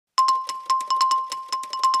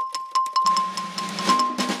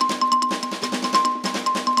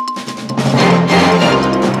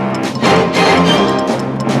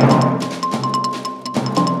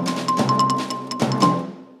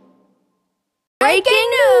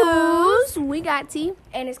Breaking news! We got tea.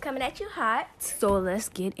 And it's coming at you hot. So let's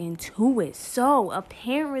get into it. So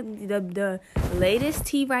apparently the latest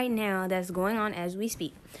tea right now that's going on as we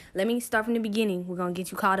speak. Let me start from the beginning. We're going to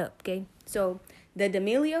get you caught up, okay? So the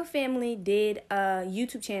D'Amelio family did a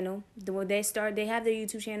YouTube channel. They have their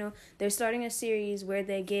YouTube channel. They're starting a series where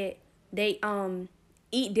they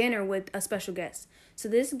eat dinner with a special guest. So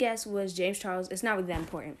this guest was James Charles. It's not really that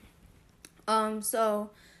important. So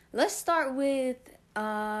let's start with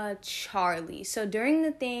Charlie. So during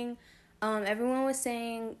the thing, everyone's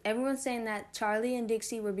saying that Charlie and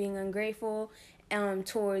Dixie were being ungrateful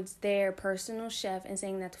towards their personal chef and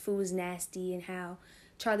saying that the food was nasty and how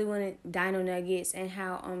Charlie wanted dino nuggets and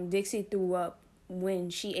how Dixie threw up when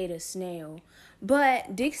she ate a snail.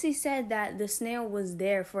 But Dixie said that the snail was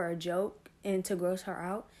there for a joke and to gross her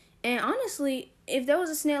out. And honestly, if there was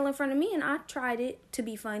a snail in front of me and I tried it to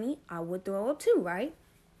be funny, I would throw up too, right?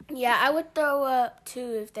 Yeah, I would throw up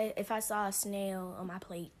too if I saw a snail on my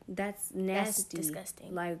plate. That's nasty. That's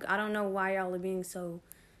disgusting. Like, I don't know why y'all are being so,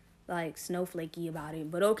 like, snowflakey about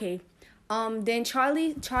it, but okay. Then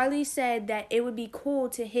Charlie said that it would be cool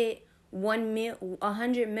to hit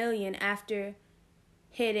 100 million after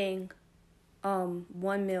hitting 1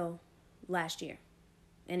 mil last year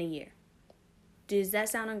in a year. Does that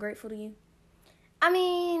sound ungrateful to you? I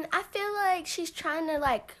mean, I feel like she's trying to,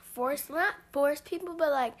 like, not force people,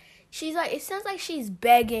 but, like, she's, like, it sounds like she's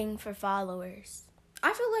begging for followers.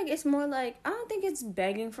 I feel like it's more like, I don't think it's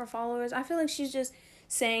begging for followers. I feel like she's just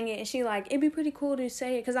saying it, and she, like, it'd be pretty cool to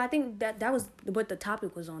say it, because I think that was what the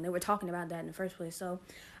topic was on. They were talking about that in the first place. So,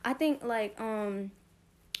 I think, like,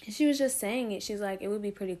 she was just saying it. She's like, it would be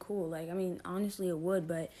pretty cool. Like, I mean, honestly, it would.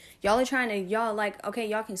 But y'all okay,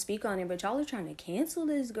 y'all can speak on it, but y'all are trying to cancel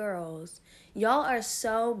these girls. Y'all are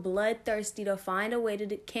so bloodthirsty to find a way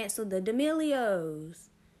to cancel the D'Amelios.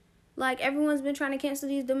 Like, everyone's been trying to cancel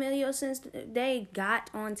these D'Amelios since they got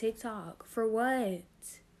on TikTok. For what?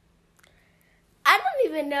 I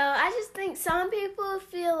don't even know. I just think some people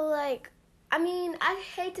feel like, I mean, I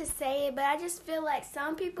hate to say it, but I just feel like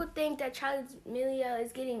some people think that Charli D'Amelio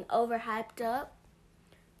is getting overhyped up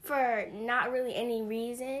for not really any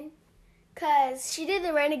reason. Because she did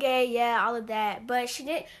the Renegade, yeah, all of that. But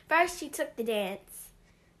first she took the dance.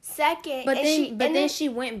 Second, then she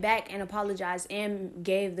went back and apologized and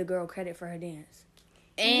gave the girl credit for her dance.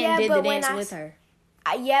 And did the dance with her.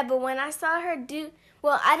 Yeah, but when I saw her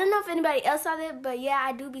well, I don't know if anybody else saw that, but yeah,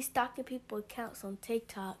 I do be stalking people's accounts on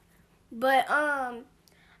TikTok. But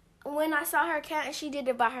when I saw her account and she did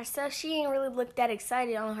it by herself, she didn't really look that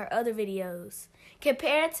excited on her other videos.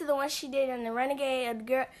 Compared to the one she did on the Renegade,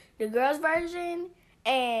 the girls version,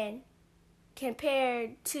 and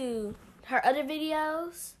compared to her other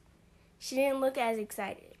videos, she didn't look as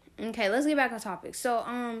excited. Okay, let's get back on topic. So,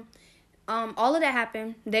 all of that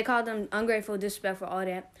happened. They called them ungrateful, disrespectful, all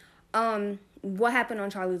that. What happened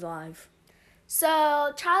on Charlie's Live? So,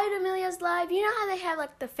 Charli D'Amelio's Live, you know how they have,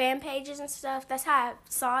 like, the fan pages and stuff? That's how I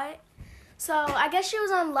saw it. So, I guess she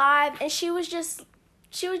was on Live, and she was just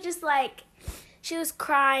like, she was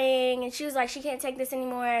crying, and she was like, she can't take this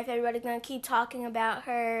anymore if everybody's going to keep talking about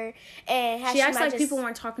her. And how she acts like people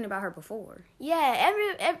weren't talking about her before. Yeah,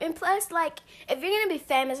 and plus, like, if you're going to be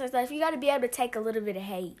famous or stuff, you got to be able to take a little bit of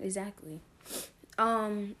hate. Exactly.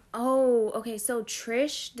 Okay, so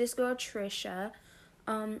this girl Trisha,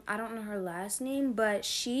 I don't know her last name, but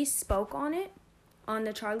she spoke on it, on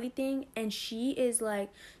the Charlie thing, and she is like,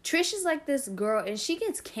 Trish is like this girl, and she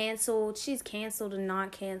gets canceled. She's canceled and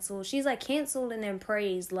not canceled. She's like canceled and then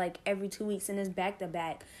praised like every 2 weeks, and it's back to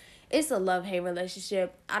back. It's a love-hate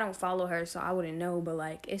relationship. I don't follow her, so I wouldn't know, but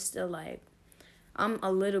like, it's still like, I'm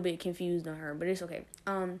a little bit confused on her, but it's okay.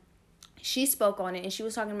 She spoke on it, and she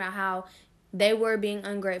was talking about how they were being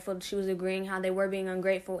ungrateful. She was agreeing how they were being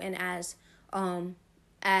ungrateful, and as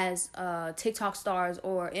TikTok stars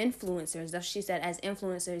or influencers, that's what she said, as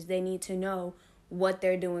influencers, they need to know what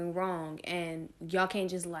they're doing wrong, and y'all can't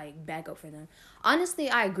just, like, back up for them. Honestly,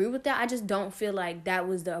 I agree with that. I just don't feel like that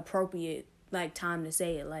was the appropriate, like, time to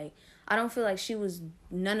say it. Like, I don't feel like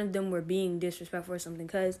none of them were being disrespectful or something,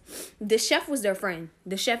 because the chef was their friend.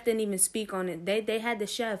 The chef didn't even speak on it. They had the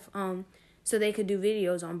chef, so they could do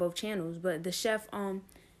videos on both channels, but the chef,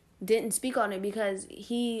 didn't speak on it because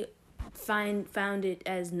he found it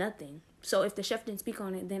as nothing. So if the chef didn't speak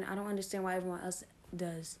on it, then I don't understand why everyone else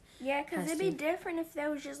does. Yeah, because it'd be different if they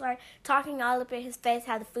was just, like, talking all up in his face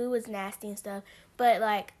how the food was nasty and stuff. But,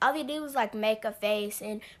 like, all they did was, like, make a face.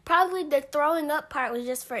 And probably the throwing up part was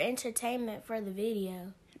just for entertainment for the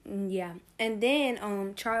video. Yeah. And then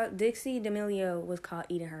Dixie D'Amelio was caught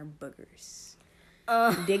eating her boogers.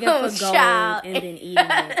 Digging for gold and then eating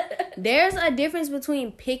it. There's a difference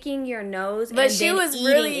between picking your nose But and she then was eating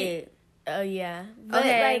really- it. Oh yeah. But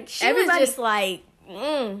Okay, like she everybody- was just like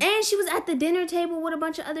And she was at the dinner table with a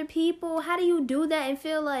bunch of other people. How do you do that and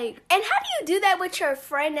feel like... And how do you do that with your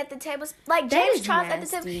friend at the table? Like That James is Charles at the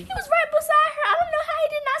table. nasty. He was right beside her. I don't know how he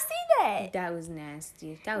did not see that. That was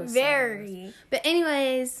nasty. That was Very. So nasty. But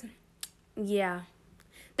anyways, yeah.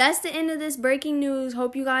 That's the end of this breaking news.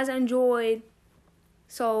 Hope you guys enjoyed.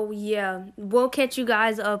 So, yeah. We'll catch you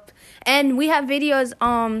guys up. And we have videos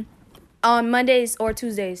on Mondays or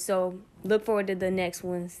Tuesdays. So, look forward to the next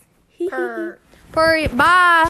ones. Purr. Bye.